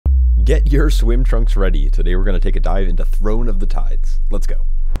Get your swim trunks ready. Today we're going to take a dive into Throne of the Tides. Let's go.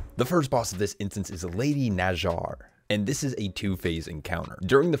 The first boss of this instance is Lady Nazjar, and this is a two-phase encounter.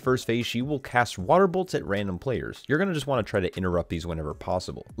 During the first phase, she will cast water bolts at random players. You're going to just want to try to interrupt these whenever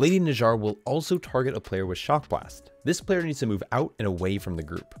possible. Lady Nazjar will also target a player with Shock Blast. This player needs to move out and away from the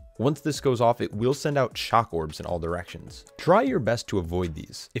group. Once this goes off, it will send out shock orbs in all directions. Try your best to avoid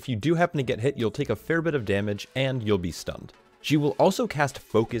these. If you do happen to get hit, you'll take a fair bit of damage and you'll be stunned. She will also cast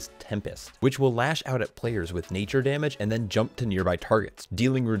Focused Tempest, which will lash out at players with nature damage and then jump to nearby targets,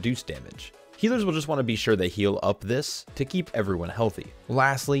 dealing reduced damage. Healers will just want to be sure they heal up this to keep everyone healthy.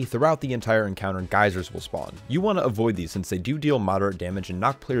 Lastly, throughout the entire encounter, geysers will spawn. You want to avoid these since they do deal moderate damage and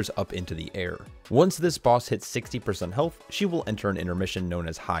knock players up into the air. Once this boss hits 60% health, she will enter an intermission known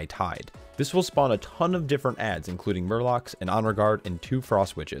as High Tide. This will spawn a ton of different adds, including Murlocs, an Honor Guard, and 2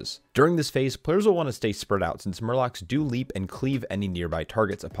 Frost Witches. During this phase, players will want to stay spread out since Murlocs do leap and cleave any nearby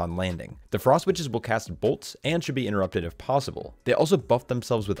targets upon landing. The Frost Witches will cast bolts and should be interrupted if possible. They also buff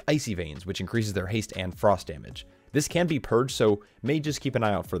themselves with Icy Veins, which increases their haste and frost damage. This can be purged, so may just keep an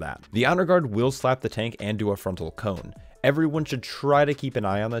eye out for that. The Honor Guard will slap the tank and do a frontal cone. Everyone should try to keep an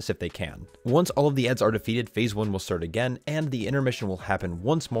eye on this if they can. Once all of the adds are defeated, phase 1 will start again, and the intermission will happen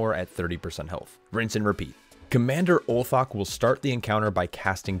once more at 30% health. Rinse and repeat. Commander Ulthok will start the encounter by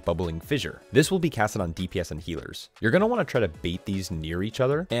casting Bubbling Fissure. This will be casted on DPS and healers. You're going to want to try to bait these near each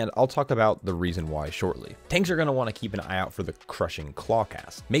other, and I'll talk about the reason why shortly. Tanks are going to want to keep an eye out for the Crushing Claw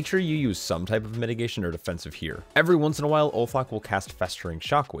cast. Make sure you use some type of mitigation or defensive here. Every once in a while, Ulthok will cast Festering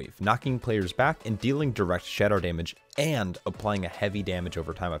Shockwave, knocking players back and dealing direct shadow damage and applying a heavy damage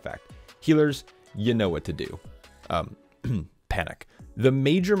over time effect. Healers, you know what to do. Panic. The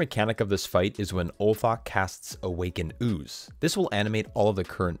major mechanic of this fight is when Ulthok casts Awaken Ooze. This will animate all of the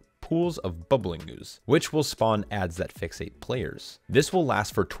current pools of bubbling ooze, which will spawn adds that fixate players. This will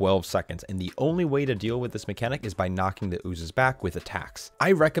last for 12 seconds, and the only way to deal with this mechanic is by knocking the oozes back with attacks.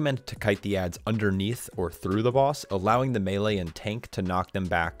 I recommend to kite the adds underneath or through the boss, allowing the melee and tank to knock them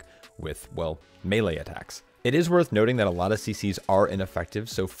back with, well, melee attacks. It is worth noting that a lot of CCs are ineffective,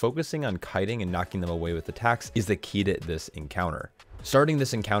 so focusing on kiting and knocking them away with attacks is the key to this encounter. Starting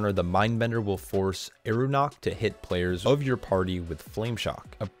this encounter, the Mindbender will force Erunak to hit players of your party with Flame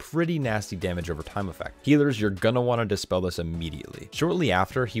Shock, a pretty nasty damage over time effect. Healers, you're gonna want to dispel this immediately. Shortly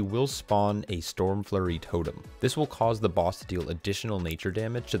after, he will spawn a Storm Flurry Totem. This will cause the boss to deal additional nature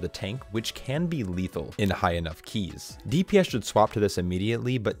damage to the tank, which can be lethal in high enough keys. DPS should swap to this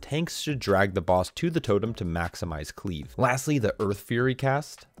immediately, but tanks should drag the boss to the totem to maximize cleave. Lastly, the Earth Fury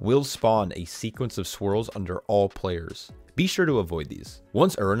cast will spawn a sequence of swirls under all players. Be sure to avoid these.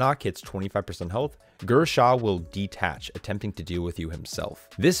 Once Erunak hits 25% health, Ghur'sha will detach, attempting to deal with you himself.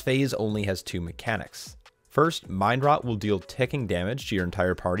 This phase only has 2 mechanics. First, Mind Rot will deal ticking damage to your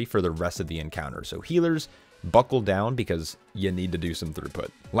entire party for the rest of the encounter, so healers, buckle down because you need to do some throughput.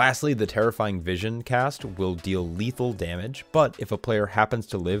 Lastly, the Terrifying Vision cast will deal lethal damage, but if a player happens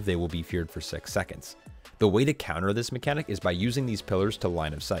to live, they will be feared for 6 seconds. The way to counter this mechanic is by using these pillars to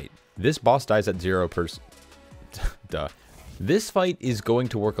line of sight. This boss dies at 0%. Duh. This fight is going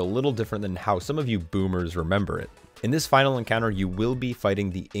to work a little different than how some of you boomers remember it. In this final encounter, you will be fighting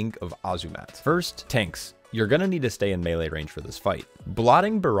the Ink of Ozumat. First, tanks. You're gonna need to stay in melee range for this fight.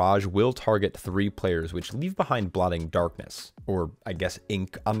 Blotting Barrage will target 3 players, which leave behind Blotting Darkness, or I guess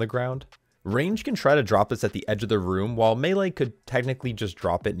ink on the ground. Range can try to drop this at the edge of the room, while melee could technically just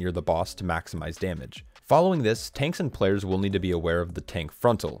drop it near the boss to maximize damage. Following this, tanks and players will need to be aware of the Tank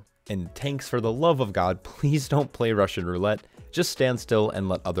Frontal. And tanks, for the love of God, please don't play Russian roulette, just stand still and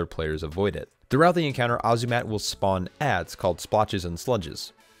let other players avoid it. Throughout the encounter, Ozumat will spawn adds called Splotches and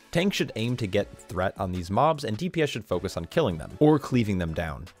Sludges. Tanks should aim to get threat on these mobs, and DPS should focus on killing them, or cleaving them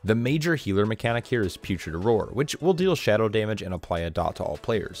down. The major healer mechanic here is Putrid Roar, which will deal shadow damage and apply a dot to all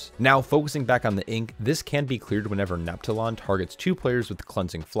players. Now, focusing back on the ink, this can be cleared whenever Neptulon targets 2 players with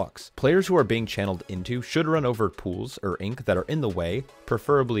Cleansing Flux. Players who are being channeled into should run over pools or ink that are in the way,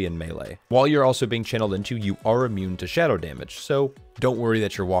 preferably in melee. While you're also being channeled into, you are immune to shadow damage, so don't worry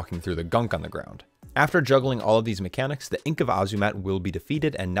that you're walking through the gunk on the ground. After juggling all of these mechanics, the Ink of Ozumat will be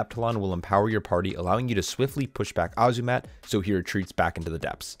defeated and Neptulon will empower your party, allowing you to swiftly push back Ozumat so he retreats back into the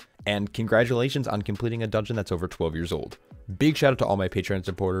depths. And congratulations on completing a dungeon that's over 12 years old. Big shout out to all my Patreon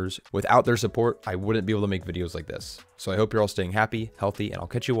supporters. Without their support, I wouldn't be able to make videos like this. So I hope you're all staying happy, healthy, and I'll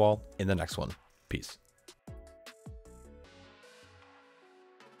catch you all in the next one. Peace.